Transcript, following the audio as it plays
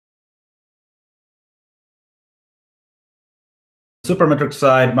Supermetrics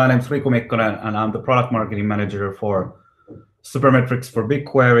side, my name is Riku Mikkonen, and I'm the product marketing manager for Supermetrics for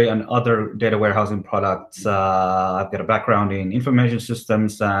BigQuery and other data warehousing products. I've got a background in information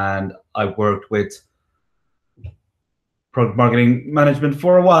systems, and I've worked with product marketing management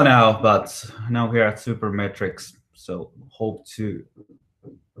for a while now, but now here at Supermetrics. So hope to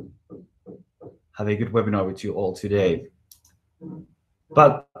have a good webinar with you all today.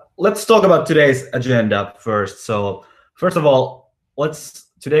 But let's talk about today's agenda first. So first of all,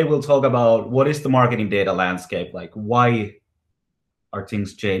 today we'll talk about what is the marketing data landscape, like why are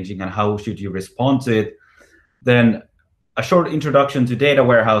things changing and how should you respond to it. Then a short introduction to data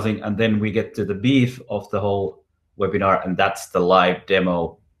warehousing, and then we get to the beef of the whole webinar, and that's the live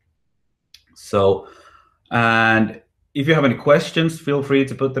demo. So, and if you have any questions, feel free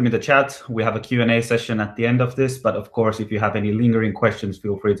to put them in the chat. We have a Q&A session at the end of this, but of course, if you have any lingering questions,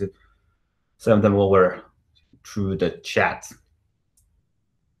 feel free to send them over through the chat.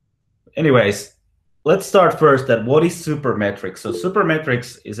 Anyways, let's start first at what is Supermetrics. So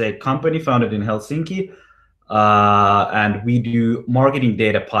Supermetrics is a company founded in Helsinki, and we do marketing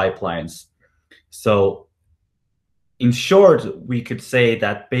data pipelines. So in short, we could say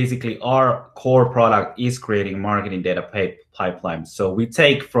that basically our core product is creating marketing data pipelines. So we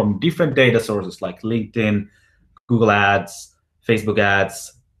take from different data sources like LinkedIn, Google Ads, Facebook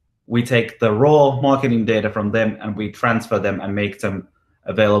Ads. We take the raw marketing data from them and we transfer them and make them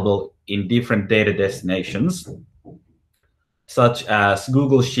available in different data destinations, such as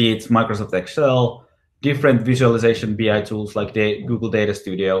Google Sheets, Microsoft Excel, different visualization BI tools like Google Data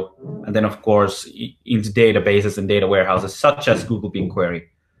Studio, and then of course into databases and data warehouses such as Google BigQuery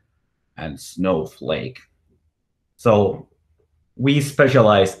and Snowflake. So we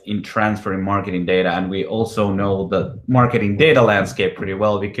specialize in transferring marketing data, and we also know the marketing data landscape pretty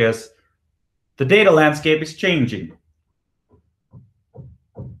well because the data landscape is changing.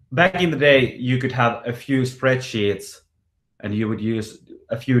 Back in the day, you could have a few spreadsheets and you would use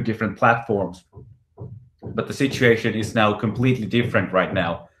a few different platforms. But the situation is now completely different right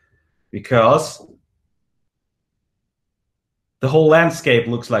now because the whole landscape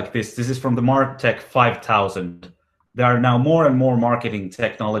looks like this. This is from the MarTech 5000. There are now more and more marketing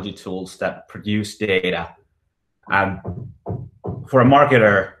technology tools that produce data. And for a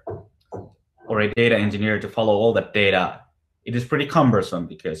marketer or a data engineer to follow all that data, it is pretty cumbersome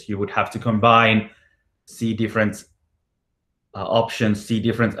because you would have to combine, see different options, see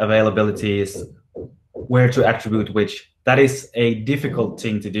different availabilities, where to attribute which. That is a difficult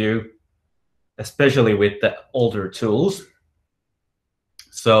thing to do, especially with the older tools.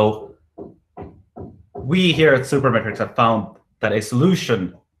 So we here at Supermetrics have found that a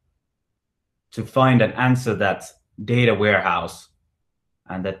solution to find and answer that data warehouse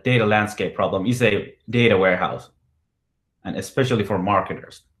and that data landscape problem is a data warehouse, and especially for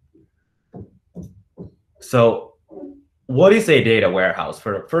marketers. So what is a data warehouse?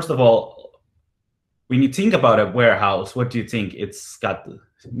 First of all, when you think about a warehouse, what do you think? It's got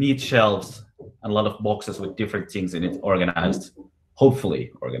neat shelves and a lot of boxes with different things in it organized,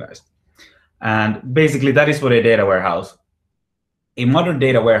 hopefully organized. And basically that is what a data warehouse. A modern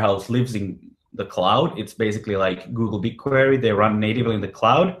data warehouse lives in the cloud. It's basically like Google BigQuery. They run natively in the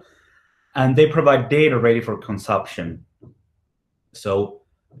cloud, and they provide data ready for consumption. So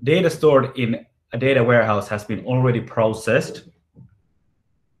data stored in a data warehouse has been already processed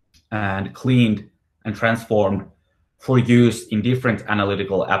and cleaned and transformed for use in different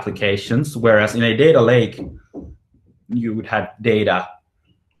analytical applications, whereas in a data lake, you would have data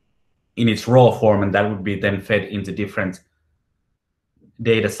in its raw form, and that would be then fed into different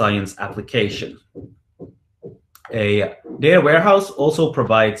data science applications. A data warehouse also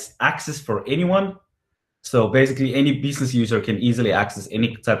provides access for anyone. So basically, any business user can easily access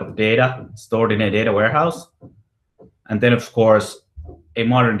any type of data stored in a data warehouse. And then, of course, a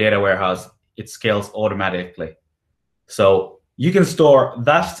modern data warehouse, it scales automatically. So you can store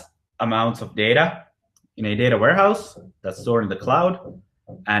vast amounts of data in a data warehouse that's stored in the cloud,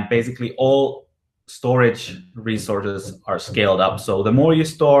 and basically all storage resources are scaled up. So the more you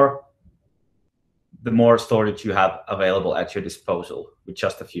store, the more storage you have available at your disposal with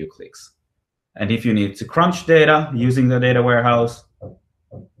just a few clicks. And if you need to crunch data using the data warehouse,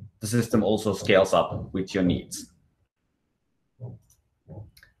 the system also scales up with your needs.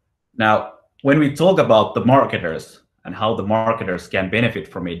 Now, when we talk about the marketers and how the marketers can benefit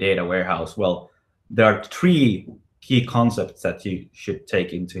from a data warehouse, well, there are three key concepts that you should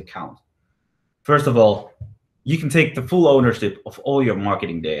take into account. First of all, you can take the full ownership of all your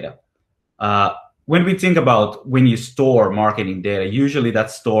marketing data. When we think about when you store marketing data, usually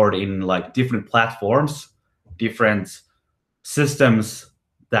that's stored in like different platforms, different systems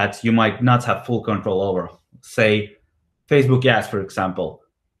that you might not have full control over. Say Facebook ads, for example,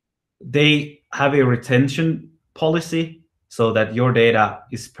 they have a retention policy so that your data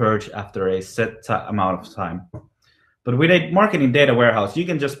is purged after a set amount of time. But with a marketing data warehouse, you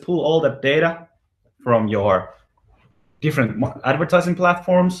can just pull all that data from your different advertising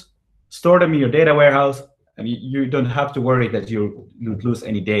platforms, store them in your data warehouse, and you don't have to worry that you lose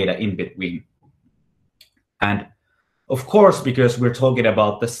any data in between. And of course, because we're talking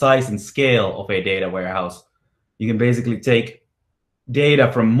about the size and scale of a data warehouse, you can basically take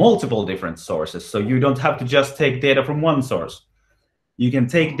data from multiple different sources. So you don't have to just take data from one source. You can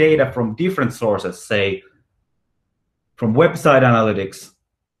take data from different sources, say from website analytics,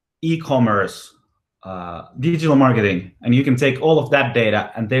 e-commerce, digital marketing, and you can take all of that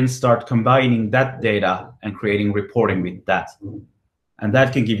data and then start combining that data and creating reporting with that. And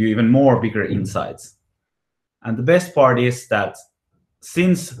that can give you even more bigger insights. And the best part is that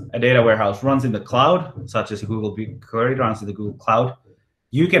since a data warehouse runs in the cloud, such as Google BigQuery runs in the Google Cloud,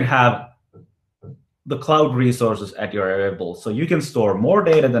 you can have the cloud resources at your available. So you can store more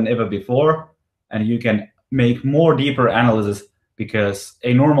data than ever before, and you can make more deeper analysis because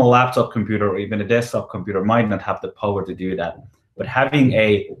a normal laptop computer or even a desktop computer might not have the power to do that. But having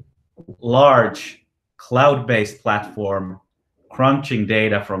a large cloud-based platform crunching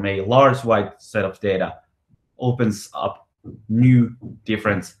data from a large wide set of data opens up new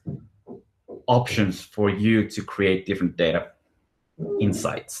different options for you to create different data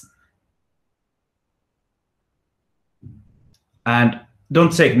insights. And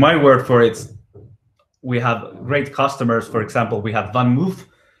don't take my word for it. We have great customers. For example, we have Vanmoof,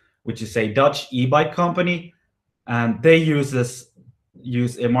 which is a Dutch e-bike company, and they use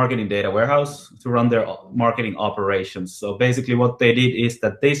a marketing data warehouse to run their marketing operations. So basically what they did is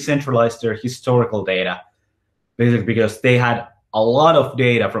that they centralized their historical data, basically because they had a lot of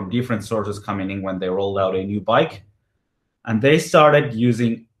data from different sources coming in when they rolled out a new bike. And they started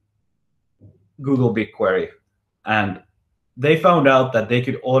using Google BigQuery. And they found out that they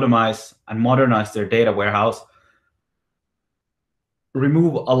could automate and modernize their data warehouse,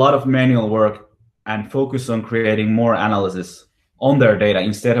 remove a lot of manual work, and focus on creating more analysis on their data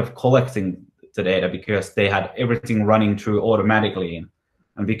instead of collecting the data, because they had everything running through automatically.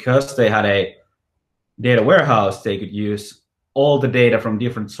 And because they had a data warehouse, they could use all the data from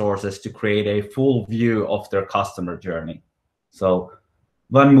different sources to create a full view of their customer journey. So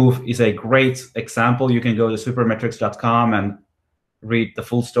Vanmoof is a great example. You can go to supermetrics.com and read the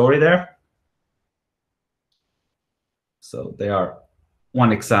full story there. So they are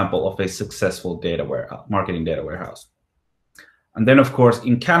one example of a successful data warehouse, marketing data warehouse. And then, of course,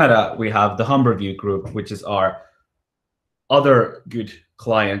 in Canada, we have the Humberview Group, which is our other good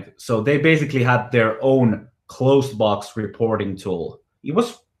client. So they basically had their own closed box reporting tool. It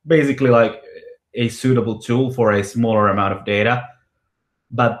was basically like a suitable tool for a smaller amount of data.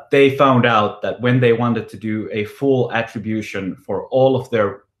 But they found out that when they wanted to do a full attribution for all of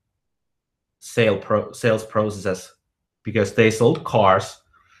their sales processes, because they sold cars,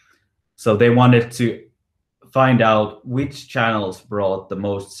 so they wanted to find out which channels brought the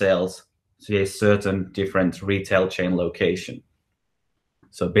most sales to a certain different retail chain location.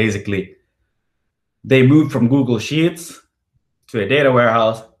 So basically, they moved from Google Sheets to a data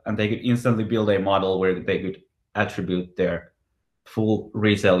warehouse, and they could instantly build a model where they could attribute their full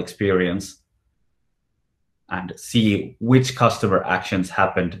retail experience and see which customer actions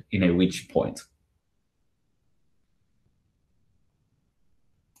happened in a which point.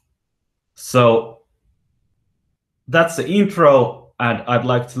 So that's the intro, and I'd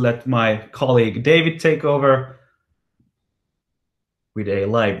like to let my colleague David take over with a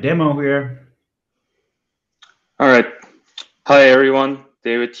live demo here. All right. Hi, everyone.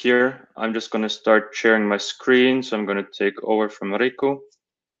 David here. I'm just going to start sharing my screen. So I'm going to take over from Rico.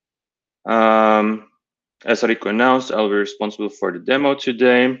 As Rico announced, I'll be responsible for the demo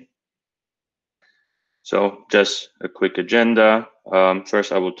today. So just a quick agenda.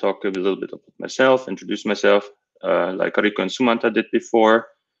 First, I will talk a little bit about myself, introduce myself, like Rico and Sumanta did before.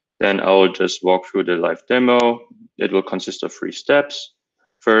 Then I will just walk through the live demo. It will consist of 3 steps.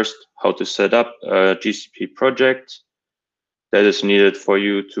 First, how to set up a GCP project that is needed for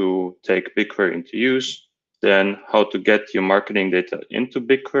you to take BigQuery into use. Then how to get your marketing data into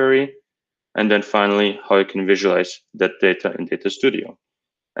BigQuery. And then finally, how you can visualize that data in Data Studio.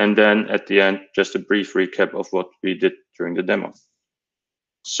 And then at the end, just a brief recap of what we did during the demo.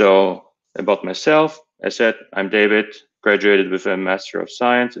 So about myself, as said, I'm David, graduated with a Master of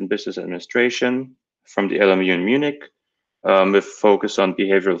Science in Business Administration from the LMU in Munich, with focus on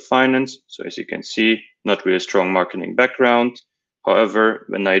behavioral finance. So as you can see, not really strong marketing background. However,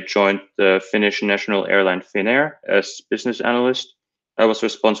 when I joined the Finnish national airline Finnair as business analyst, I was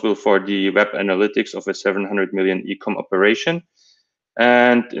responsible for the web analytics of a 700 million e-com operation.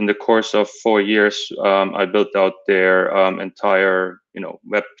 And in the course of 4 years, I built out their entire,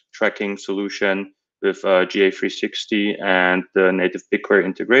 web tracking solution with GA360 and the native BigQuery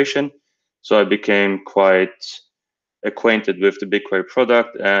integration. So I became quite acquainted with the BigQuery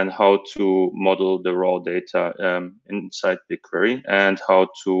product and how to model the raw data inside BigQuery and how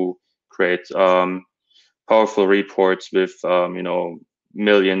to create powerful reports with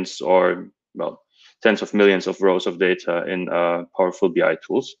millions or tens of millions of rows of data in powerful BI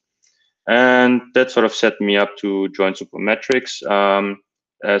tools. And that sort of set me up to join Supermetrics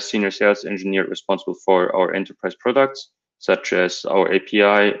as senior sales engineer responsible for our enterprise products, such as our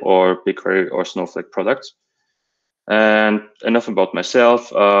API or BigQuery or Snowflake products. And enough about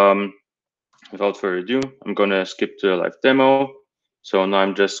myself. Without further ado, I'm going to skip to the live demo. So now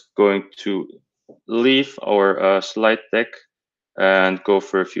I'm just going to leave our slide deck and go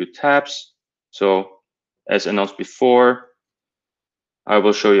for a few tabs. So as announced before, I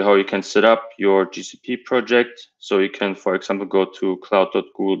will show you how you can set up your GCP project. So you can, for example, go to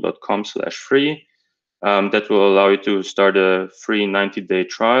cloud.google.com/free. That will allow you to start a free 90-day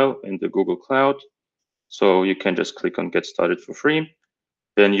trial in the Google Cloud. So you can just click on Get Started for free.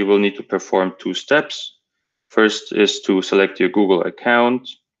 Then you will need to perform 2 steps. First is to select your Google account,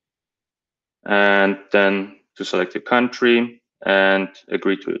 and then to select your country and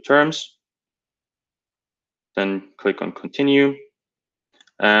agree to the terms. Then click on Continue.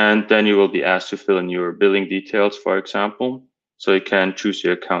 And then you will be asked to fill in your billing details, for example. So you can choose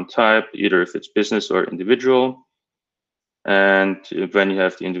your account type, either if it's business or individual. And when you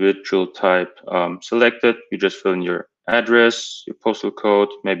have the individual type selected, you just fill in your address, your postal code,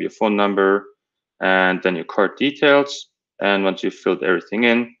 maybe a phone number, and then your card details. And once you've filled everything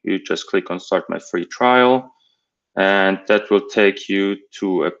in, you just click on Start My Free Trial. And that will take you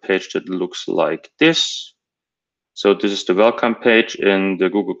to a page that looks like this. So this is the welcome page in the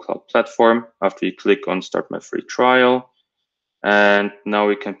Google Cloud Platform after you click on Start My Free Trial. And now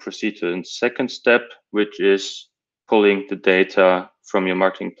we can proceed to the second step, which is pulling the data from your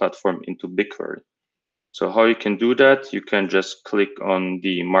marketing platform into BigQuery. So how you can do that, you can just click on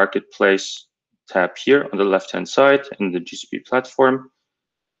the Marketplace tab here on the left-hand side in the GCP platform.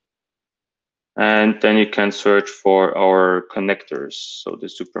 And then you can search for our connectors, so the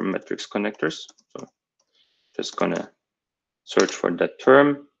Supermetrics connectors. So just gonna search for that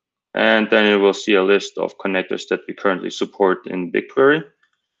term, and then you will see a list of connectors that we currently support in BigQuery.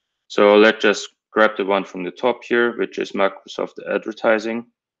 So let's just grab the one from the top here, which is Microsoft Advertising,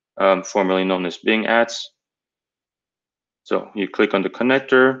 formerly known as Bing Ads. So you click on the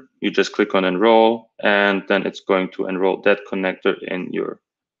connector, you just click on Enroll, and then it's going to enroll that connector in your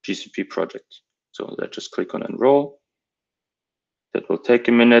GCP project. So let's just click on Enroll. That will take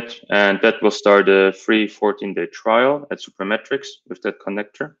a minute, and that will start a free 14-day trial at Supermetrics with that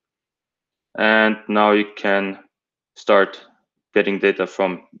connector. And now you can start getting data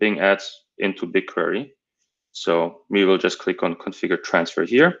from Bing Ads into BigQuery. So we will just click on Configure Transfer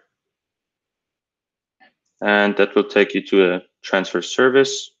here. And that will take you to a transfer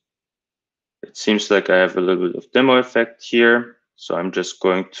service. It seems like I have a little bit of demo effect here. So I'm just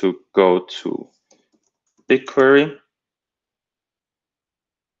going to go to BigQuery.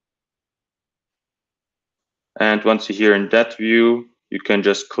 And once you're here in that view, you can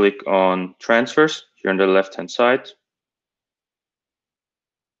just click on Transfers here on the left-hand side.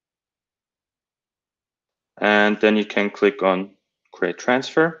 And then you can click on Create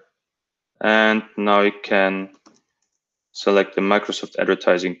Transfer. And now you can select the Microsoft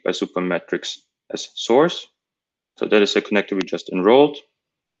Advertising by Supermetrics as source. So that is a connector we just enrolled.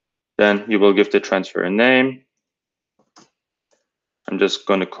 Then you will give the transfer a name. I'm just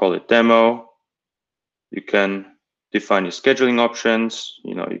going to call it demo. You can define your scheduling options.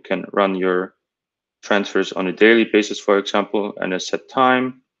 You can run your transfers on a daily basis, for example, and a set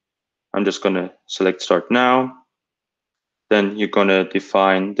time. I'm just going to select Start Now. Then you're going to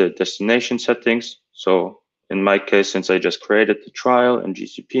define the destination settings. So in my case, since I just created the trial in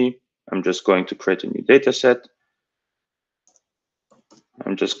GCP, I'm just going to create a new data set.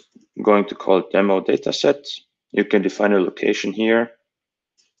 I'm just going to call it demo dataset. You can define a location here.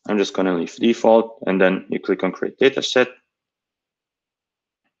 I'm just going to leave default, and then you click on create dataset.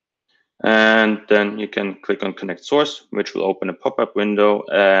 And then you can click on connect source, which will open a pop-up window.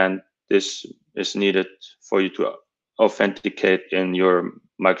 And this is needed for you to authenticate in your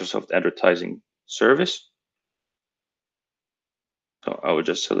Microsoft Advertising service. So I will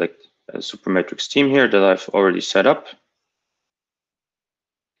just select Supermetrics team here that I've already set up.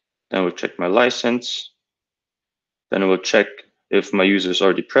 Then we'll check my license. Then we'll check if my user is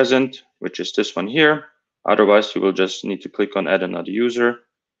already present, which is this one here. Otherwise, you will just need to click on add another user.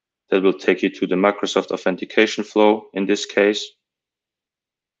 That will take you to the Microsoft authentication flow in this case.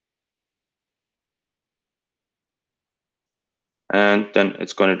 And then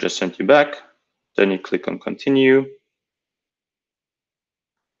it's going to just send you back. Then you click on continue.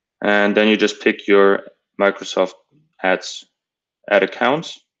 And then you just pick your Microsoft ad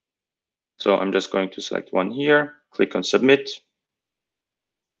accounts. So I'm just going to select one here, click on submit,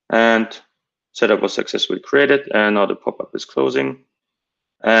 and setup was successfully created. And now the pop-up is closing.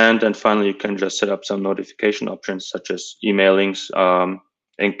 And then finally, you can just set up some notification options such as emailings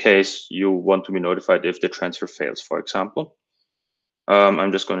in case you want to be notified if the transfer fails, for example.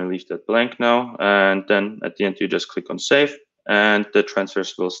 I'm just going to leave that blank now. And then at the end, you just click on save and the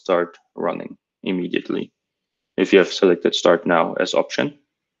transfers will start running immediately if you have selected start now as option.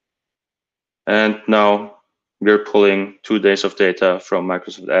 And now we're pulling 2 days of data from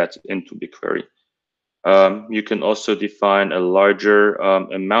Microsoft Ads into BigQuery. You can also define a larger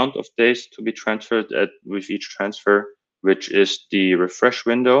amount of days to be transferred with each transfer, which is the refresh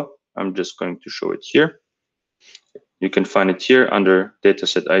window. I'm just going to show it here. You can find it here under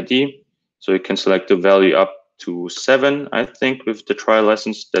dataset ID. So you can select the value up to 7, I think, with the trial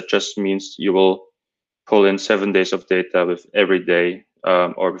license. That just means you will pull in 7 days of data with every day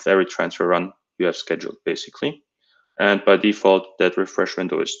or with every transfer run you have scheduled, basically. And by default, that refresh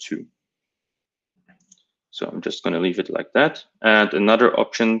window is 2. So I'm just going to leave it like that. And another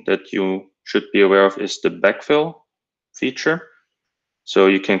option that you should be aware of is the backfill feature. So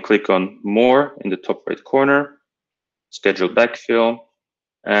you can click on more in the top right corner, schedule backfill.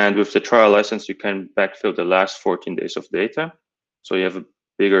 And with the trial license, you can backfill the last 14 days of data. So you have a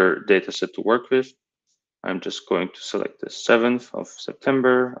bigger data set to work with. I'm just going to select the 7th of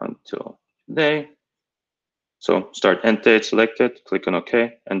September until today. So start end date selected, click on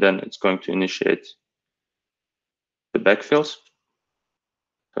OK, and then it's going to initiate the backfills.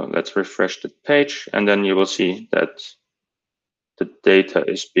 So let's refresh the page, and then you will see that the data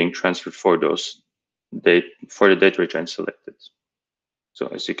is being transferred for those the date range I selected. So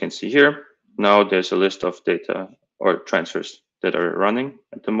as you can see here, now there's a list of data or transfers that are running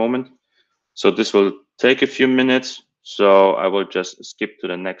at the moment. So this will take a few minutes. So I will just skip to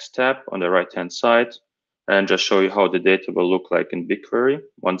the next tab on the right-hand side and just show you how the data will look like in BigQuery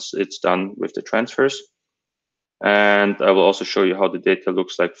once it's done with the transfers. And I will also show you how the data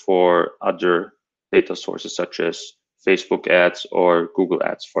looks like for other data sources, such as Facebook ads or Google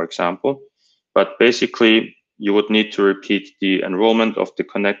ads, for example. But basically, you would need to repeat the enrollment of the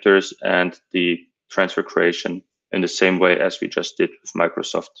connectors and the transfer creation in the same way as we just did with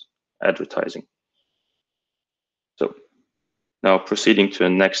Microsoft advertising. So now proceeding to the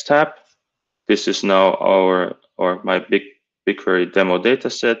next tab. This is now my BigQuery demo data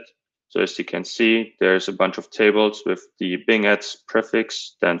set. So as you can see, there's a bunch of tables with the Bing ads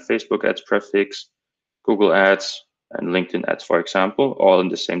prefix, then Facebook ads prefix, Google ads, and LinkedIn ads, for example, all in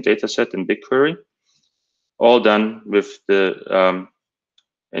the same data set in BigQuery, all done with the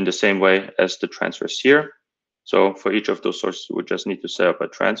in the same way as the transfers here. So for each of those sources, you would just need to set up a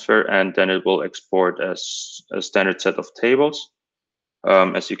transfer, and then it will export as a standard set of tables.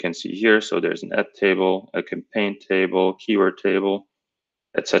 As you can see here, so there's an ad table, a campaign table, keyword table,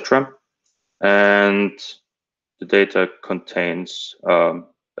 etc. And the data contains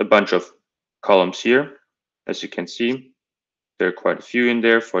a bunch of columns here. As you can see, there are quite a few in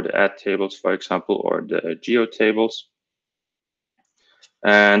there for the ad tables, for example, or the geo tables.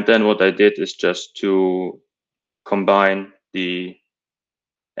 And then what I did is just to combine the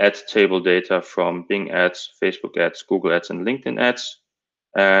ad table data from Bing ads, Facebook ads, Google ads, and LinkedIn ads,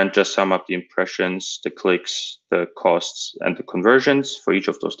 and just sum up the impressions, the clicks, the costs, and the conversions for each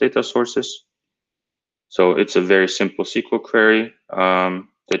of those data sources. So it's a very simple SQL query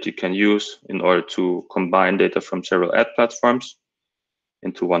that you can use in order to combine data from several ad platforms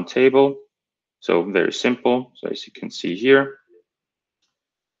into one table. So very simple. So as you can see here,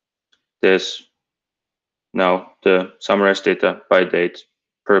 there's now the summarized data by date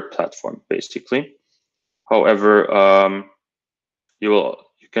per platform, basically. However,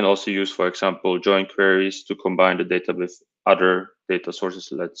 you can also use, for example, join queries to combine the data with other data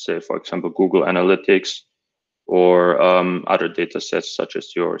sources, let's say, for example, Google Analytics, or other data sets such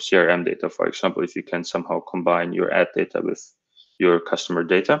as your CRM data, for example, if you can somehow combine your ad data with your customer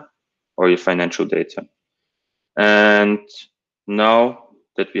data or your financial data. And now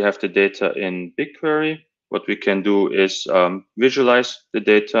that we have the data in BigQuery, what we can do is visualize the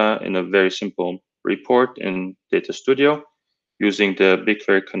data in a very simple report in Data Studio using the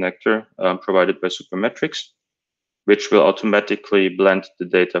BigQuery connector provided by Supermetrics, which will automatically blend the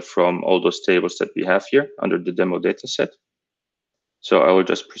data from all those tables that we have here under the demo data set. So I will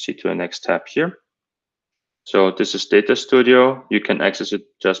just proceed to the next tab here. So this is Data Studio. You can access it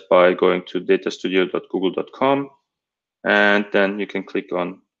just by going to datastudio.google.com, and then you can click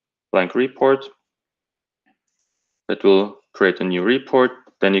on blank report. That will create a new report.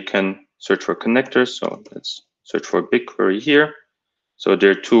 Then you can search for connectors. So let's search for BigQuery here. So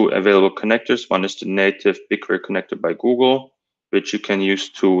there are two available connectors. One is the native BigQuery connector by Google, which you can use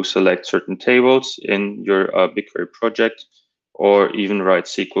to select certain tables in your BigQuery project, or even write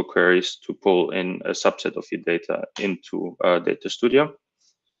SQL queries to pull in a subset of your data into Data Studio.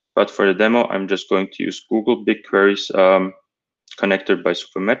 But for the demo, I'm just going to use Google BigQuery's connector by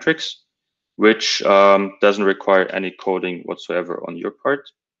Supermetrics, which doesn't require any coding whatsoever on your part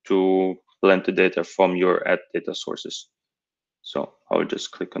to blend the data from your ad data sources. So I'll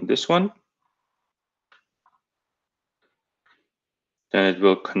just click on this one. Then it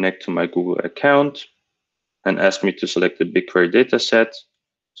will connect to my Google account and ask me to select the BigQuery dataset.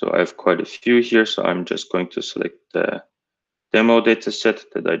 So I have quite a few here. So I'm just going to select the demo dataset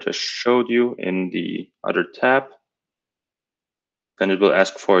that I just showed you in the other tab. Then it will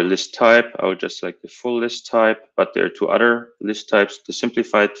ask for a list type. I will just select the full list type, but there are two other list types. The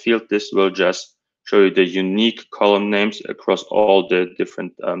simplified field list will just show you the unique column names across all the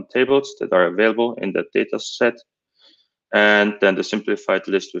different tables that are available in that data set. And then the simplified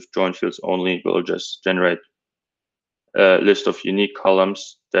list with join fields only will just generate a list of unique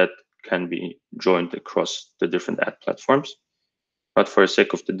columns that can be joined across the different ad platforms. But for the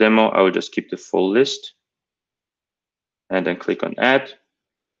sake of the demo, I will just keep the full list and then click on add.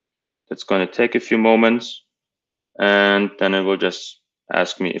 That's going to take a few moments, and then it will just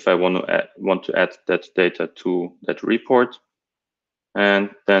ask me if I want to add that data to that report, and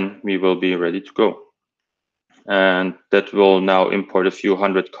then we will be ready to go. And that will now import a few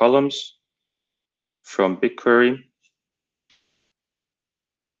hundred columns from BigQuery.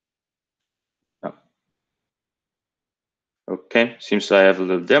 Okay, seems I have a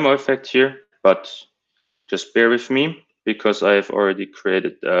little demo effect here, but just bear with me because I have already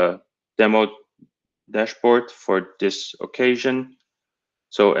created a demo dashboard for this occasion.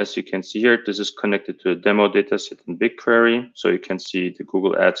 So as you can see here, this is connected to a demo dataset in BigQuery. So you can see the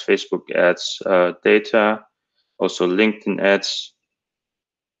Google Ads, Facebook Ads data, also LinkedIn Ads,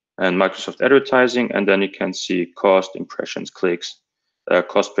 and Microsoft Advertising. And then you can see cost, impressions, clicks,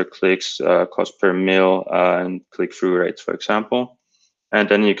 cost per clicks, cost per mil, and click-through rates, for example. And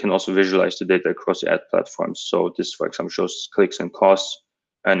then you can also visualize the data across the ad platforms. So this, for example, shows clicks and costs.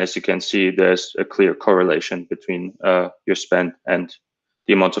 And as you can see, there's a clear correlation between your spend and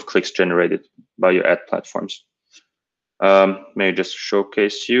the amount of clicks generated by your ad platforms. May I just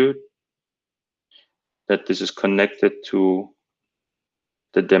showcase you that this is connected to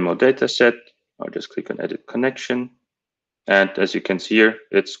the demo data set. I'll just click on edit connection. And as you can see here,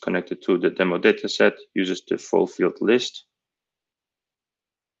 it's connected to the demo data set, uses the full field list.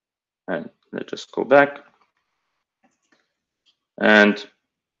 And let's just go back. And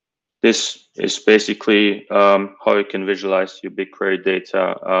this is basically how you can visualize your BigQuery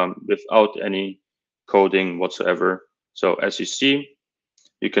data without any coding whatsoever. So as you see,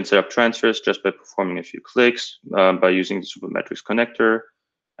 you can set up transfers just by performing a few clicks by using the Supermetrics connector.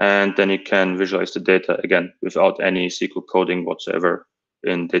 And then you can visualize the data again without any SQL coding whatsoever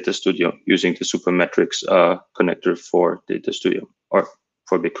in Data Studio using the Supermetrics connector for Data Studio, or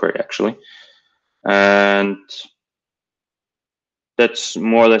for BigQuery actually. And that's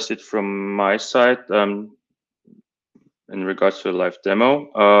more or less it from my side in regards to a live demo.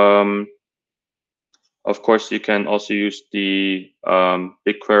 Of course, you can also use the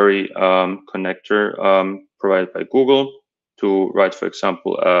BigQuery connector provided by Google to write, for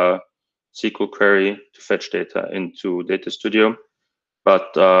example, a SQL query to fetch data into Data Studio.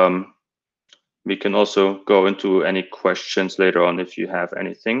 But we can also go into any questions later on if you have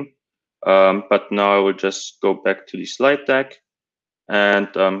anything. But now I will just go back to the slide deck and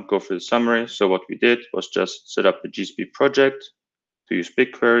go through the summary. So what we did was just set up a GCP project to use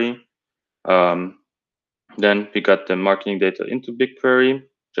BigQuery. Then we got the marketing data into BigQuery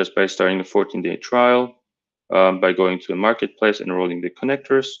just by starting a 14-day trial, by going to a marketplace, enrolling the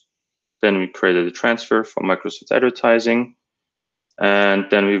connectors. Then we created a transfer from Microsoft Advertising. And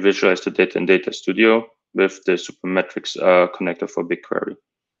then we visualized the data in Data Studio with the Supermetrics connector for BigQuery.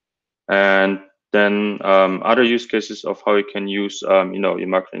 And Then other use cases of how you can use your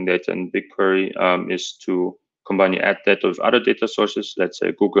marketing data in BigQuery is to combine your ad data with other data sources, let's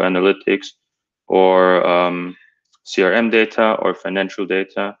say Google Analytics or CRM data or financial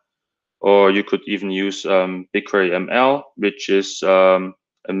data. Or you could even use BigQuery ML, which is a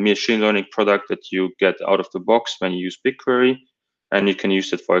machine learning product that you get out of the box when you use BigQuery. And you can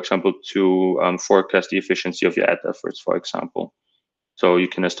use it, for example, to forecast the efficiency of your ad efforts, for example. So you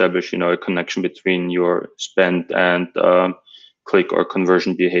can establish, a connection between your spend and click or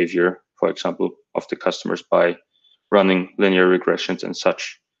conversion behavior, for example, of the customers by running linear regressions and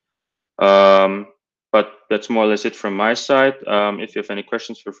such. But that's more or less it from my side. If you have any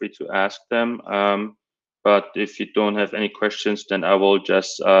questions, feel free to ask them. But if you don't have any questions, then I will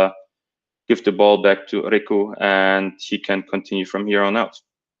just give the ball back to Riku and he can continue from here on out.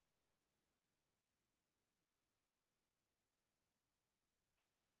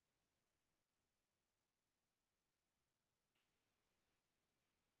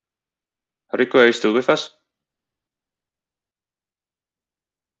 Riku, are you still with us?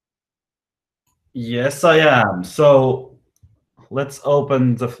 Yes, I am. So let's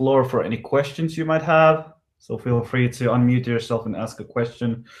open the floor for any questions you might have. So feel free to unmute yourself and ask a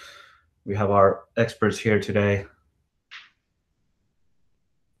question. We have our experts here today.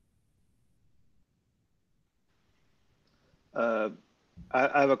 I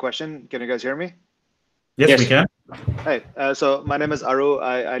have a question. Can you guys hear me? Yes, we can. Hey, so my name is Aru.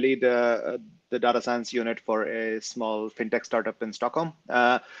 I lead the data science unit for a small fintech startup in Stockholm.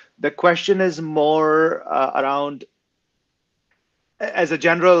 The question is more around, as a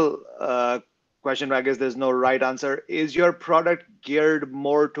general question, I guess there's no right answer. Is your product geared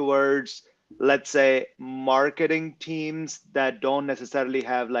more towards, let's say, marketing teams that don't necessarily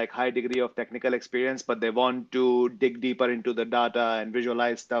have like high degree of technical experience, but they want to dig deeper into the data and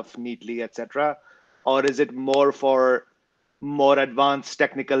visualize stuff neatly, etc.? Or is it more for more advanced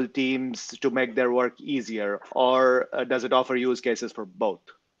technical teams to make their work easier? Or does it offer use cases for both?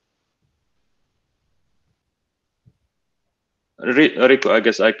 Rico, I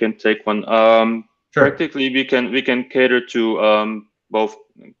guess I can take one. Sure. Practically, we can cater to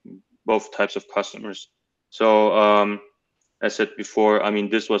both types of customers. So as said before, I mean,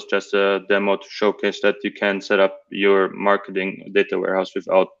 this was just a demo to showcase that you can set up your marketing data warehouse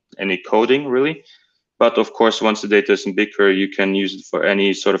without any coding, really. But of course, once the data is in BigQuery, you can use it for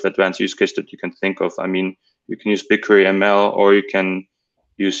any sort of advanced use case that you can think of. I mean, you can use BigQuery ML, or you can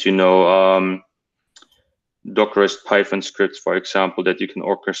use, Dockerized Python scripts, for example, that you can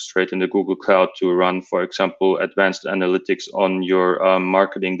orchestrate in the Google Cloud to run, for example, advanced analytics on your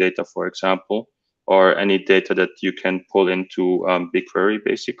marketing data, for example, or any data that you can pull into BigQuery,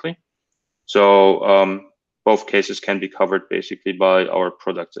 basically. So both cases can be covered basically by our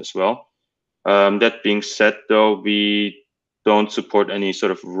products as well. That being said, though, we don't support any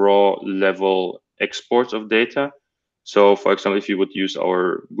sort of raw level exports of data. So for example, if you would use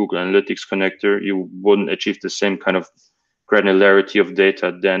our Google Analytics connector, you wouldn't achieve the same kind of granularity of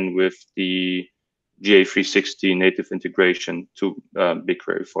data than with the GA360 native integration to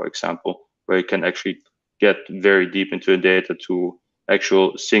BigQuery, for example, where you can actually get very deep into the data to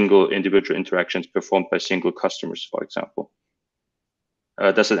actual single individual interactions performed by single customers, for example.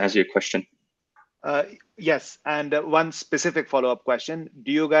 Does that answer your question? Yes, and one specific follow-up question.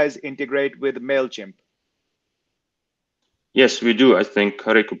 Do you guys integrate with MailChimp? Yes, we do. I think,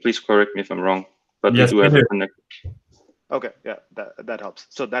 Riku, please correct me if I'm wrong, but yes, we do have a connect. Okay, yeah, that helps.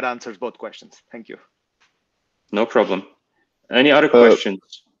 So that answers both questions. Thank you. No problem. Any other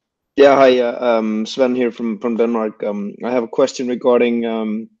questions? Yeah, hi, Sven here from Denmark. I have a question regarding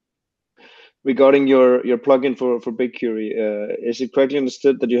your plugin for BigQuery. Is it correctly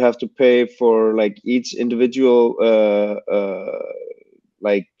understood that you have to pay for like each individual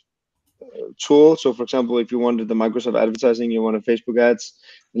tool? So for example, if you wanted the Microsoft advertising, you wanted Facebook ads,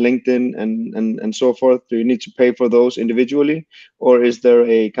 LinkedIn, and so forth, do you need to pay for those individually? Or is there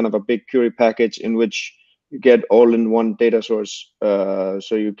a kind of a BigQuery package in which you get all in one data source, so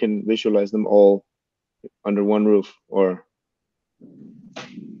you can visualize them all under one roof? Or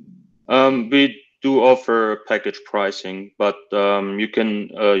we do offer package pricing, but you can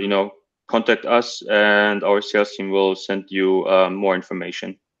contact us and our sales team will send you more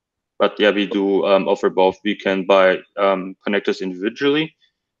information. But yeah, we do offer both. We can buy connectors individually,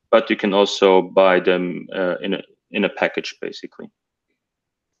 but you can also buy them in a package, basically.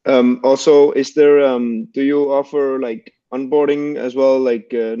 Also, is there do you offer like onboarding as well,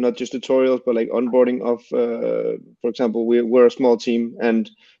 like not just tutorials, but like onboarding of, for example, we're a small team, and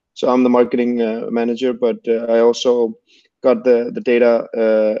so I'm the marketing manager, but I also got the data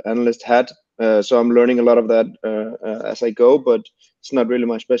analyst hat So I'm learning a lot of that as I go, but it's not really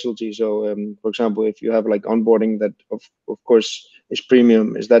my specialty. So for example, if you have like onboarding that of course is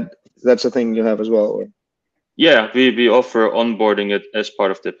premium, that's a thing you have as well? Or? Yeah, we offer onboarding it as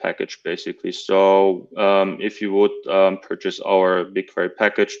part of the package, basically. So if you would purchase our BigQuery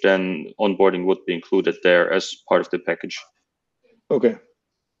package, then onboarding would be included there as part of the package. Okay,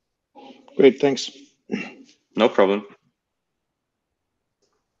 great, thanks. No problem.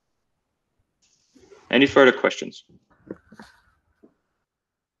 Any further questions?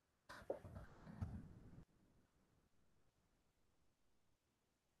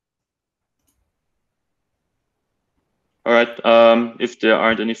 All right. If there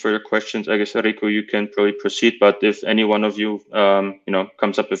aren't any further questions, I guess Rico, you can probably proceed. But if any one of you,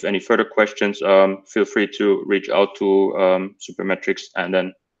 comes up with any further questions, feel free to reach out to Supermetrics, and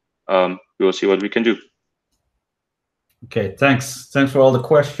then we will see what we can do. Okay, thanks. Thanks for all the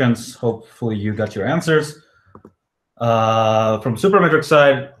questions. Hopefully you got your answers. From Supermetrics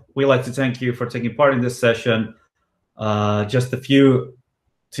side, we like to thank you for taking part in this session. Just a few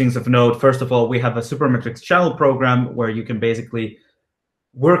things of note. First of all, we have a Supermetrics channel program where you can basically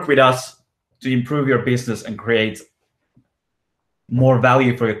work with us to improve your business and create more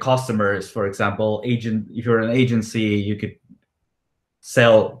value for your customers. For example, if you're an agency, you could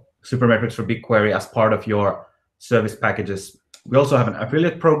sell Supermetrics for BigQuery as part of your service packages. We also have an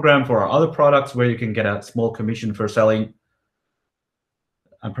affiliate program for our other products where you can get a small commission for selling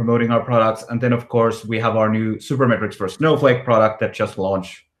and promoting our products. And then, of course, we have our new Supermetrics for Snowflake product that just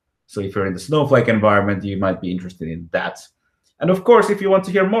launched. So if you're in the Snowflake environment, you might be interested in that. And of course, if you want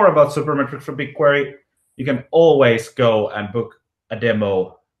to hear more about Supermetrics for BigQuery, you can always go and book a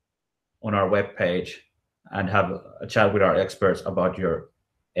demo on our webpage and have a chat with our experts about your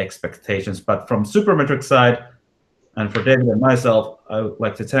expectations. But from Supermetrics side, and for David and myself, I would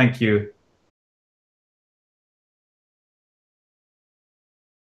like to thank you